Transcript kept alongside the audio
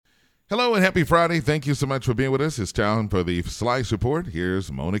Hello and happy Friday. Thank you so much for being with us. It's time for the Slice Report. Here's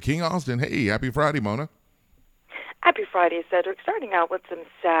Mona King Austin. Hey, happy Friday, Mona. Happy Friday, Cedric. Starting out with some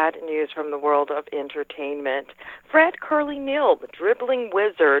sad news from the world of entertainment. Fred Curly Neal, the dribbling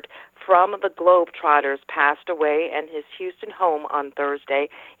wizard from the Globetrotters, passed away in his Houston home on Thursday.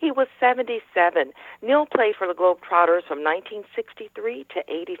 He was 77. Neal played for the Globetrotters from 1963 to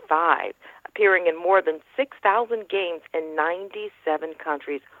 85, appearing in more than 6,000 games in 97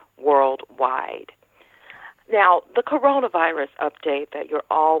 countries worldwide. Now, the coronavirus update that you're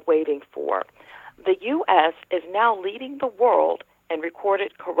all waiting for. The U.S. is now leading the world in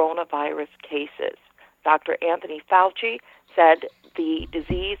recorded coronavirus cases. Dr. Anthony Fauci said the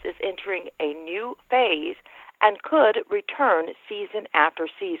disease is entering a new phase and could return season after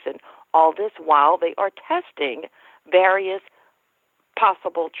season. All this while they are testing various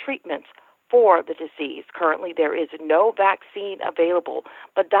possible treatments for the disease. Currently, there is no vaccine available,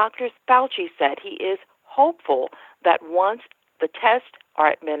 but Dr. Fauci said he is hopeful that once the tests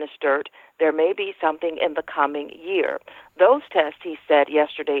are administered, there may be something in the coming year. Those tests, he said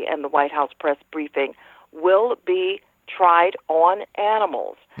yesterday in the White House press briefing, will be tried on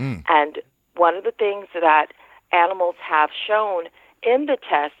animals. And one of the things that animals have shown in the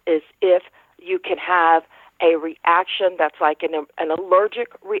test is if you can have a reaction that's like an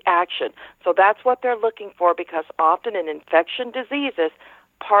allergic reaction. So that's what they're looking for, because often in infection diseases,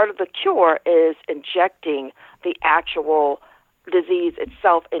 part of the cure is injecting the actual disease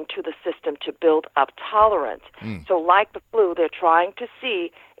itself into the system to build up tolerance. So like the flu, they're trying to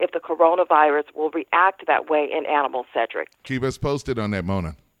see if the coronavirus will react that way in animals, Cedric. Keep us posted on that,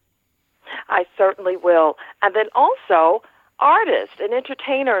 Mona. I certainly will. And then also, artists and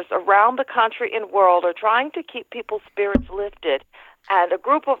entertainers around the country and world are trying to keep people's spirits lifted. And a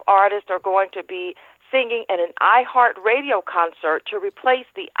group of artists are going to be singing at an iHeartRadio concert to replace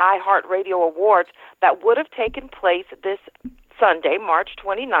the iHeartRadio Awards that would have taken place this Sunday, March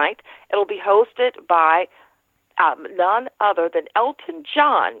 29th. It'll be hosted by none other than Elton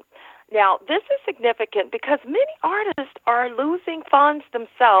John. Now, this is significant because many artists are losing funds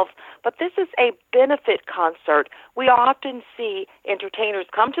themselves, but this is a benefit concert. We often see entertainers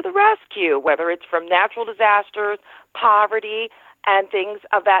come to the rescue, whether it's from natural disasters, poverty, and things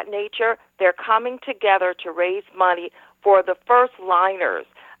of that nature. They're coming together to raise money for the first liners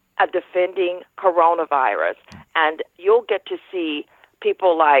defending coronavirus. And you'll get to see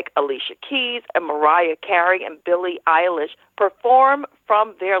people like Alicia Keys and Mariah Carey and Billie Eilish perform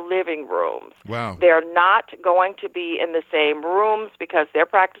from their living rooms. Wow. They're not going to be in the same rooms because they're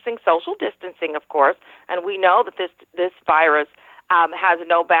practicing social distancing, of course, and we know that this virus has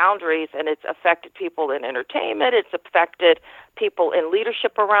no boundaries, and it's affected people in entertainment. It's affected people in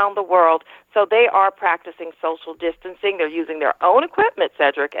leadership around the world. So they are practicing social distancing. They're using their own equipment,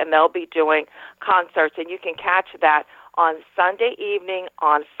 Cedric, and they'll be doing concerts. And you can catch that on Sunday evening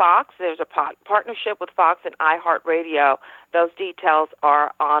on Fox. There's a partnership with Fox and iHeartRadio. Those details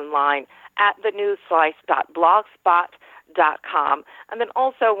are online at thenewslice.blogspot.com. And then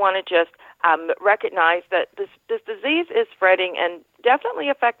also want to just recognize that this disease is spreading and definitely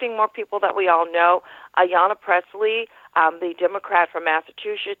affecting more people that we all know. Ayanna Pressley, the Democrat from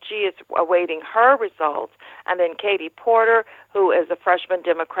Massachusetts, she is awaiting her results. And then Katie Porter, who is a freshman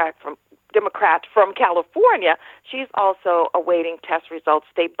Democrat from California, she's also awaiting test results.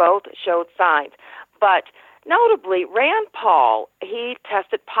 They both showed signs. But notably, Rand Paul, he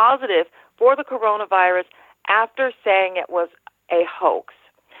tested positive for the coronavirus after saying it was a hoax.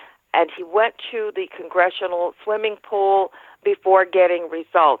 And he went to the congressional swimming pool before getting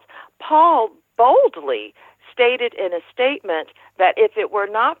results. Paul boldly stated in a statement that if it were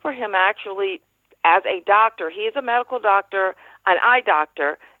not for him actually as a doctor, he is a medical doctor, an eye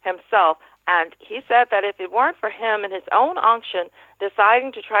doctor himself, and he said that if it weren't for him and his own unction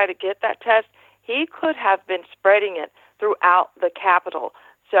deciding to try to get that test, he could have been spreading it throughout the Capitol.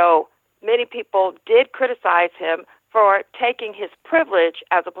 So many people did criticize him for taking his privilege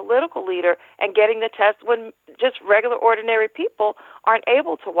as a political leader and getting the test when just regular, ordinary people aren't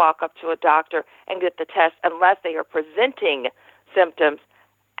able to walk up to a doctor and get the test unless they are presenting symptoms.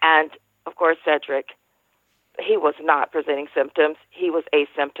 And, of course, Cedric, he was not presenting symptoms. He was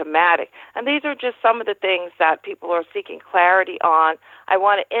asymptomatic. And these are just some of the things that people are seeking clarity on. I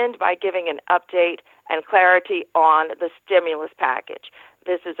want to end by giving an update and clarity on the stimulus package.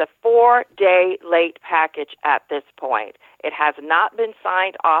 This is a 4-day late package at this point. It has not been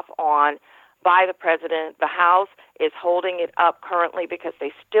signed off on by the president. The House is holding it up currently because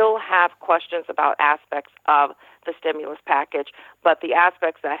they still have questions about aspects of the stimulus package. But the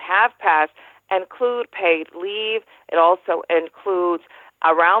aspects that have passed include paid leave. It also includes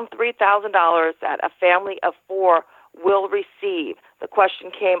around $3,000 that a family of 4 will receive. The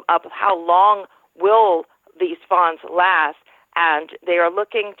question came up of how long will these funds last, and they are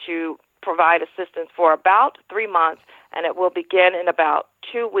looking to provide assistance for about 3 months, and it will begin in about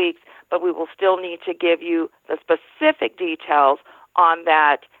 2 weeks, but we will still need to give you the specific details on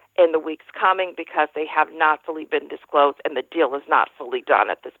that in the weeks coming because they have not fully been disclosed and the deal is not fully done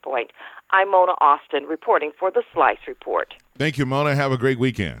at this point. I'm Mona Austin reporting for the Slice Report. Thank you, Mona. Have a great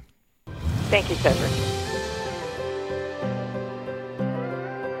weekend. Thank you, Cedric.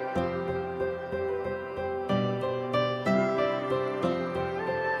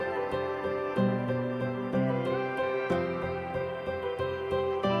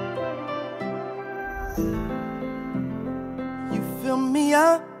 You fill me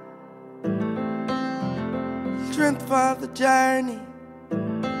up, strength for the journey,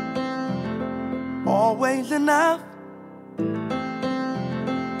 always enough.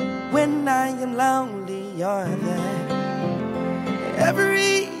 When I am lonely, you're there.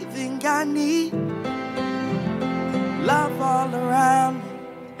 Everything I need, love all around me.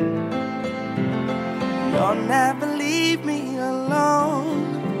 You'll never leave me alone.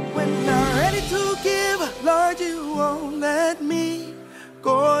 When I'm ready to give, Lord, you won't let me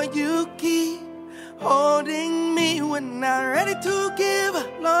go. You keep holding me. When I'm ready to give,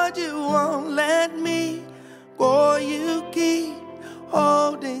 Lord, you won't let me go. You keep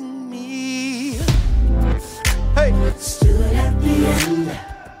holding me. Hey, Stood at the end,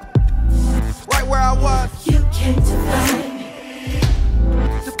 right where I was. you came to find me.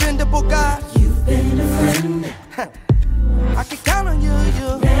 Dependable God, You've been a friend, I can count on you.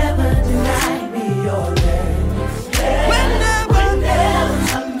 You never denied me your love. whenever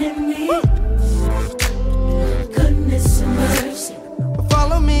I'm in need, goodness and mercy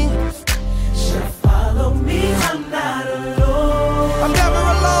follow me. shall follow me. I'm not alone. I'm never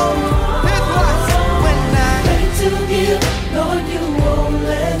alone. Here's why. When I, Ready to give, Lord, you won't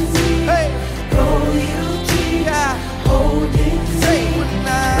let me hey, go. You keep yeah, holding say me. when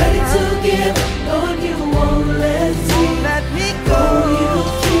I, Ready to give, Lord, you won't let me won't let me go. go. You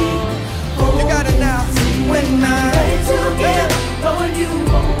keep You got it now. When I, ready to give, Lord, you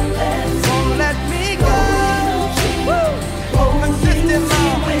won't let me won't let me go. Woo. Consistent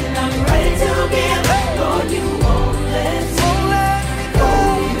love. When I'm ready to give, Lord, you won't let me Won't let me go.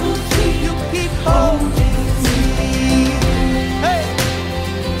 You keep holding me. Hey,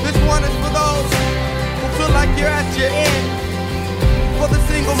 this one is for those who feel like you're at your end. For the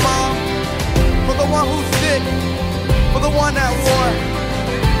single mom, for the one who's sick, for the one at war.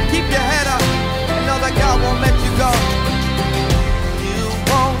 Keep your head up and know that God won't let you go. You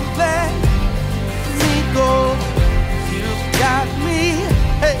won't let me go. You got me.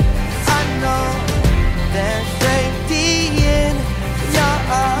 Hey, I know there's safety in your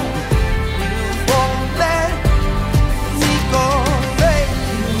arms. You won't let me go. Hey,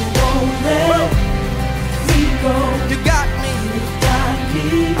 you won't let me go. you got me. Got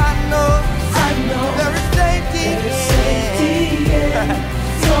me, I know I know there is safety there's safety in your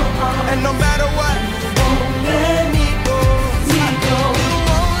arms. and no matter what